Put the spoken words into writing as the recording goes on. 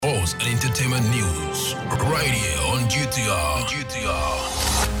sports and entertainment news. Right here on GTR.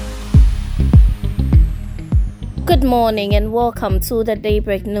 Good morning and welcome to the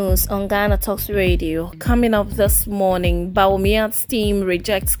Daybreak News on Ghana Talks Radio. Coming up this morning, Bawumia's team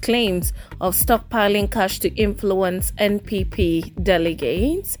rejects claims of stockpiling cash to influence NPP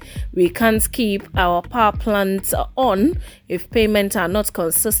delegates. We can't keep our power plants on if payments are not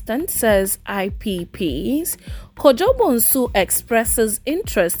consistent, says IPPs. Kojo Bonsu expresses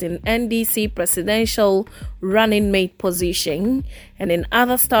interest in NDC presidential running mate position. And in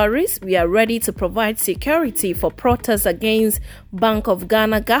other stories, we are ready to provide security for protests against Bank of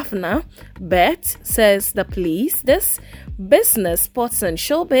Ghana governor, but, says the police, this business, sports and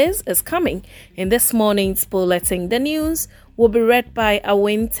showbiz is coming in this morning's bulletin. The news will be read by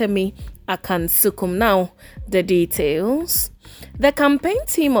Awentemi Akansukum. Now, the details. The campaign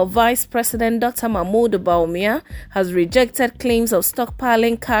team of Vice President Dr. Mahmoud Bawumia has rejected claims of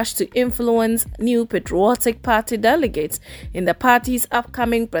stockpiling cash to influence New Patriotic Party delegates in the party's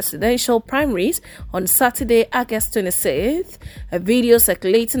upcoming presidential primaries on Saturday, August 26th. A video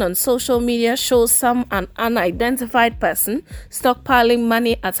circulating on social media shows an unidentified person stockpiling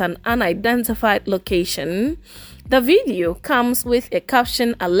money at an unidentified location. The video comes with a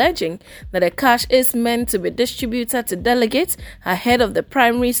caption alleging that the cash is meant to be distributed to delegates ahead of the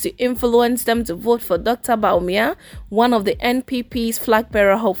primaries to influence them to vote for Dr. Bawumia, one of the NPP's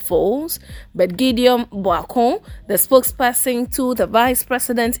flag-bearer hopefuls. But Gideon Boakon, the spokesperson to the vice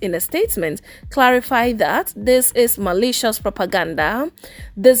president, in a statement, clarified that this is malicious propaganda.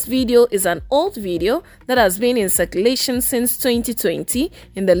 This video is an old video that has been in circulation since 2020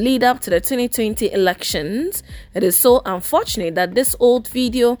 in the lead-up to the 2020 elections. It is so unfortunate that this old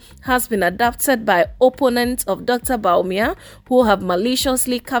video has been adapted by opponents of Dr. Bawumia who have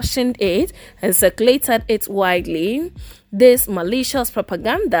maliciously captioned it and circulated it widely. This malicious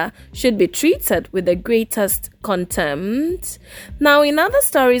propaganda should be treated with the greatest contempt. Now, in other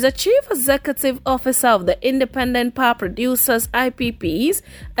stories, a chief executive officer of the Independent Power Producers IPPs,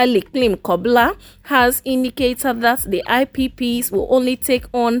 Ali Klim Kobla, has indicated that the IPPs will only take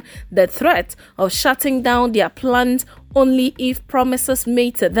on the threat of shutting down their plants only if promises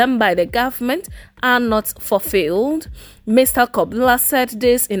made to them by the government are not fulfilled. Mr. Kobla said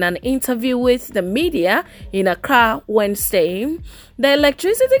this in an interview with the media in Accra Wednesday. The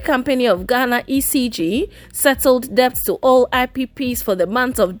Electricity Company of Ghana, ECG, settled debts to all IPPs for the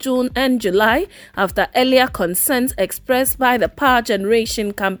months of June and July after earlier concerns expressed by the power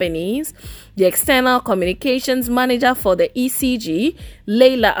generation companies. The external communications manager for the ECG,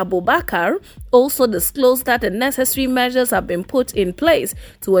 Leila Abubakar, also disclosed that the necessary measures have been put in place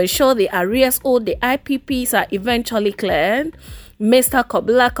to ensure the arrears owed the IPPs are eventually cleared. Mr.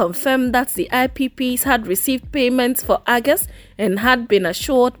 Kobla confirmed that the IPPs had received payments for August and had been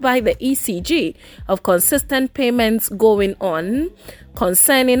assured by the ECG of consistent payments going on.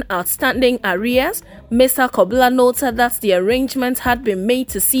 Concerning outstanding arrears, Mr. Kobla noted that the arrangement had been made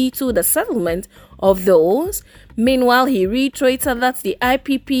to see to the settlement of those. Meanwhile, he reiterated that the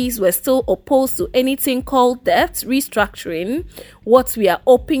IPPs were still opposed to anything called debt restructuring. What we are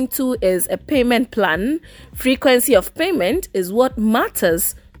open to is a payment plan. Frequency of payment is what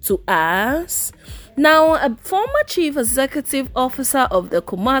matters to us. Now, a former chief executive officer of the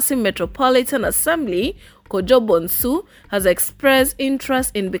Kumasi Metropolitan Assembly, Kojo Bonsu, has expressed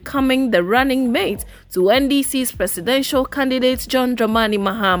interest in becoming the running mate to NDC's presidential candidate John Dramani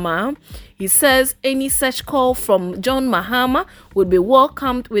Mahama. He says any such call from John Mahama would be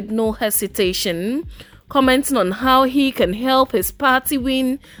welcomed with no hesitation. Commenting on how he can help his party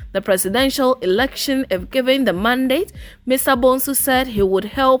win the presidential election if given the mandate, Mr. Bonsu said he would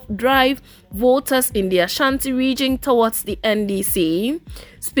help drive voters in the Ashanti region towards the NDC.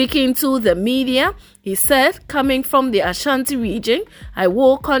 Speaking to the media, he said, coming from the Ashanti region, I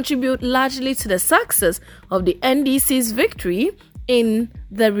will contribute largely to the success of the NDC's victory in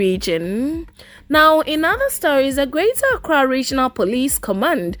the region. Now, in other stories, the Greater Accra Regional Police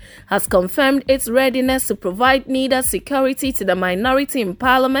Command has confirmed its readiness to provide needed security to the minority in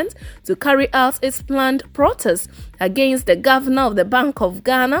Parliament to carry out its planned protest against the Governor of the Bank of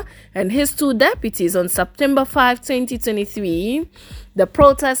Ghana and his two deputies on September 5, 2023. The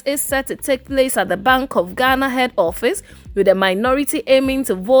protest is set to take place at the Bank of Ghana head office, with the minority aiming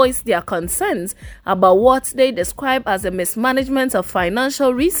to voice their concerns about what they describe as the mismanagement of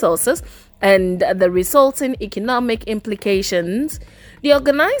financial resources and the resulting economic implications. The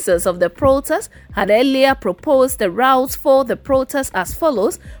organizers of the protest had earlier proposed the routes for the protest as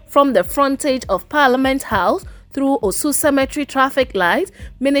follows: from the frontage of Parliament House through Osu Cemetery Traffic Light,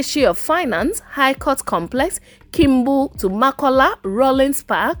 Ministry of Finance, High Court Complex, Kimbu to Makola, Rollins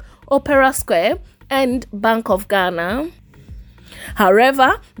Park, Opera Square, and Bank of Ghana.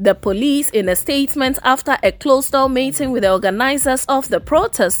 However, the police, in a statement after a closed-door meeting with the organizers of the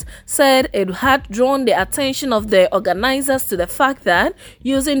protest, said it had drawn the attention of the organizers to the fact that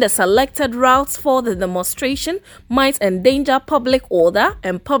using the selected routes for the demonstration might endanger public order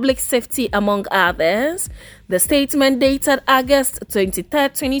and public safety, among others. The statement, dated August 23,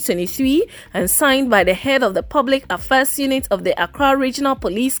 2023, and signed by the head of the Public Affairs Unit of the Accra Regional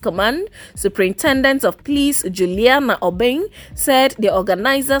Police Command, Superintendent of Police Juliana Obeng, said the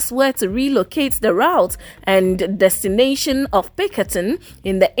organizers were to relocate the route and destination of picketing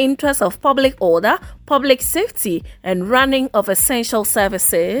in the interest of public order, public safety, and running of essential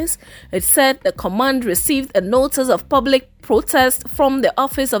services. It said the command received a notice of public protest from the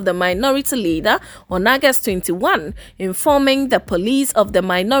office of the minority leader on August 21, informing the police of the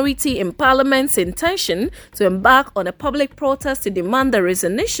minority in Parliament's intention to embark on a public protest to demand the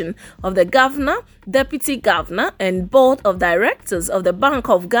resignation of the governor, deputy governor, and board of directors of the Bank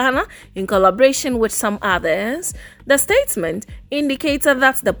of Ghana in collaboration with some others. The statement indicated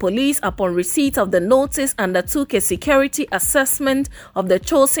that the police, upon receipt of the notice, undertook a security assessment of the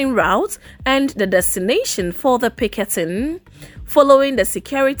chosen route and the destination for the picketing. Following the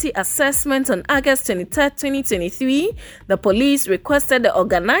security assessment on August 23, 2023, the police requested the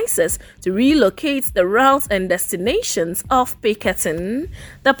organizers to relocate the routes and destinations of picketing.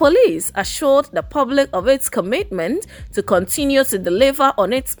 The police assured the public of its commitment to continue to deliver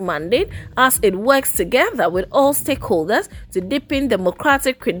on its mandate as it works together with all stakeholders to deepen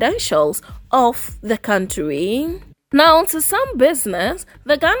democratic credentials of the country. Now to some business.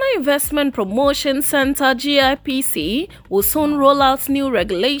 The Ghana Investment Promotion Center GIPC will soon roll out new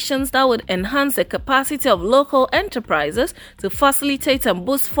regulations that would enhance the capacity of local enterprises to facilitate and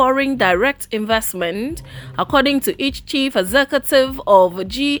boost foreign direct investment. According to each chief executive of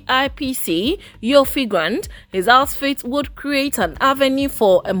GIPC, Yofi Grant, his outfit would create an avenue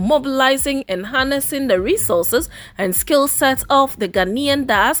for mobilizing and harnessing the resources and skill sets of the Ghanaian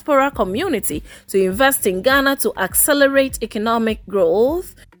diaspora community to invest in Ghana to accelerate economic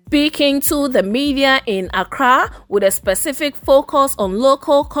growth. Speaking to the media in Accra with a specific focus on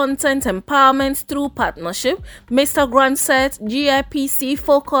local content empowerment through partnership, Mr. Grant said GIPC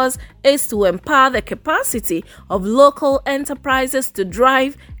focus is to empower the capacity of local enterprises to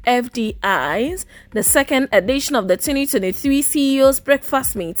drive FDIs. The second edition of the 2023 CEO's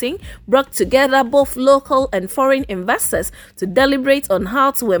Breakfast Meeting brought together both local and foreign investors to deliberate on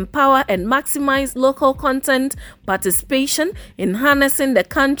how to empower and maximize local content participation in harnessing the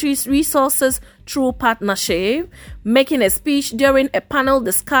country's resources through partnership. Making a speech during a panel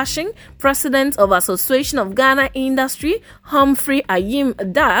discussion, President of Association of Ghana Industry, Humphrey Ayim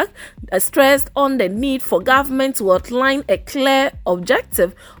Dag, stressed on the need for government to outline a clear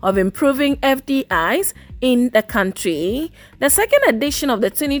objective of improving FDIs in the country. The second edition of the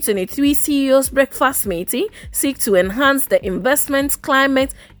 2023 CEO's Breakfast Meeting seeks to enhance the investment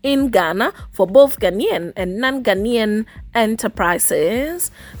climate in Ghana for both Ghanaian and non-Ghanaian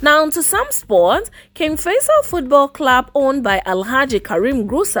enterprises. Now to some sports. King Faisal Football Club, owned by Alhaji Karim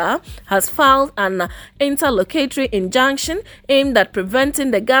Grusa, has filed an interlocutory injunction aimed at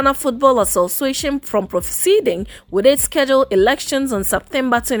preventing the Ghana Football Association from proceeding with its scheduled elections on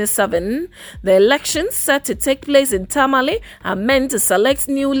September 27. The elections, set to take place in Tamale, are meant to select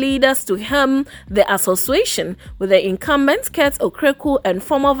new leaders to helm the association, with the incumbent Kurt Okreku and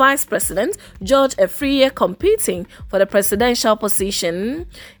former Vice President George Efriye competing for the presidential position.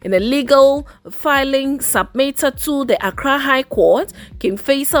 In a legal filing submitted to the Accra High Court, King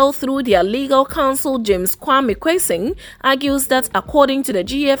Faisal, through their legal counsel James Kwame Kwesing, argues that according to the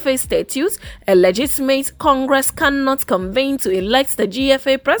GFA statutes, a legitimate Congress cannot convene to elect the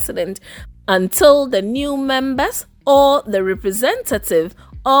GFA president until the new members or the representative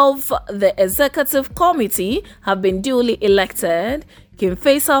of the executive committee have been duly elected. King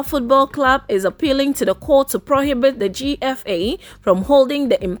Faisal Football Club is appealing to the court to prohibit the GFA from holding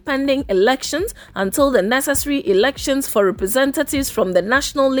the impending elections until the necessary elections for representatives from the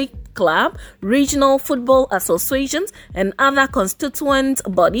National League Club, regional football associations, and other constituent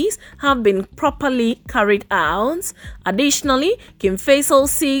bodies have been properly carried out. Additionally, King Faisal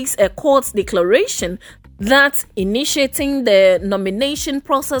seeks a court declaration that initiating the nomination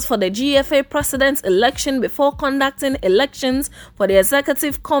process for the GFA president's election before conducting elections for the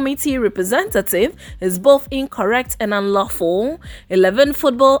executive committee representative is both incorrect and unlawful. 11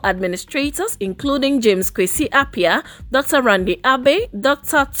 football administrators, including James Kwesi Appiah, Dr. Randy Abe,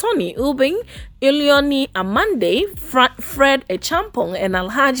 Dr. Tony Ubing, Ilioni Amande, Fred Echampong, and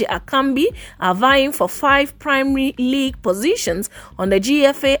Alhaji Akambi are vying for 5 primary league positions on the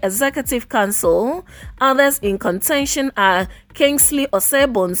GFA Executive Council. Others in contention are Kingsley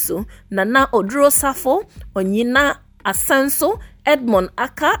Osebonsu, Nana Odro Safo, Onyina Asenso, Edmond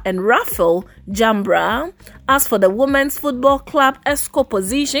Aka, and Raphael Jambra. As for the Women's Football Club ESCO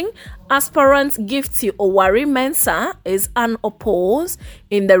position, aspirant Gifty Owari Mensah is unopposed.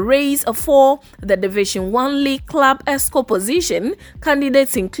 In the race for the Division 1 League Club ESCO position,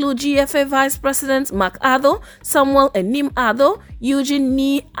 candidates include GFA Vice President Mark Addo, Samuel Enim Addo, Eugene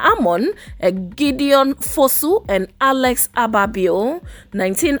Ni Amon, Gideon Fosu, and Alex Ababio.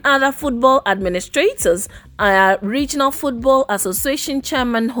 19 other football administrators are Regional Football Association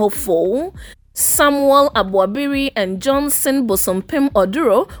Chairman hopeful. Samuel Abuabiri and Johnson Bosompim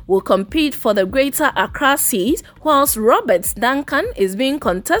Oduro will compete for the Greater Accra seat, whilst Roberts Duncan is being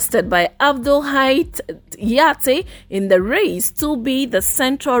contested by Abdul Hait Yate in the race to be the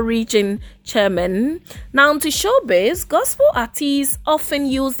Central Region Chairman. Now to showbiz, gospel artists often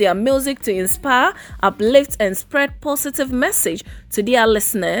use their music to inspire, uplift, and spread positive message to their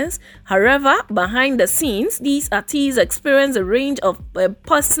listeners. However, behind the scenes, these artists experience a range of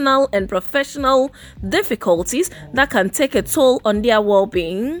personal and professional difficulties that can take a toll on their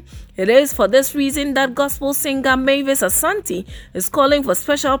well-being. It is for this reason that gospel singer Mavis Asante is calling for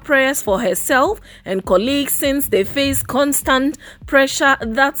special prayers for herself and colleagues since they face constant pressure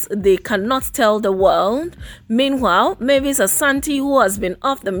that they cannot tell the world. Meanwhile, Mavis Asante, who has been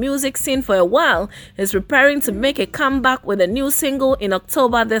off the music scene for a while, is preparing to make a comeback with a new single in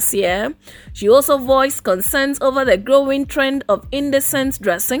October this year. She also voiced concerns over the growing trend of indecent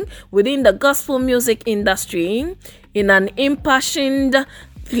dressing within the gospel music industry. In an impassioned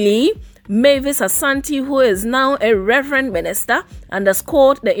plea, Mavis Asante, who is now a Reverend Minister,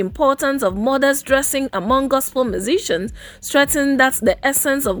 underscored the importance of modest dressing among gospel musicians, stressing that the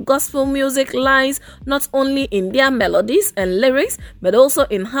essence of gospel music lies not only in their melodies and lyrics, but also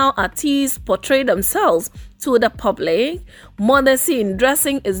in how artists portray themselves to the public. Modesty in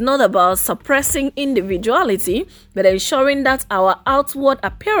dressing is not about suppressing individuality, but ensuring that our outward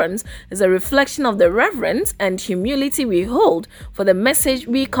appearance is a reflection of the reverence and humility we hold for the message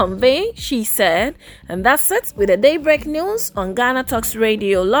we convey, she said. And that's it with the Daybreak News on Ghana Talks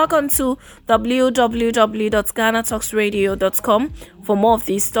Radio. Log on to www.GhanaTalksRadio.com for more of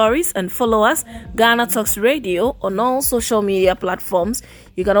these stories and follow us, Ghana Talks Radio, on all social media platforms.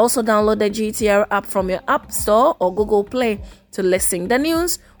 You can also download the GTR app from your App Store or Google Play to listen. The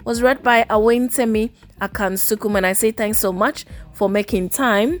news was read by Awentemi Akansukum, and I say thanks so much for making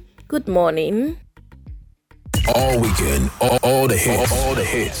time. Good morning. All weekend, all the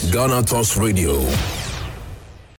hits. Ghana Talks Radio.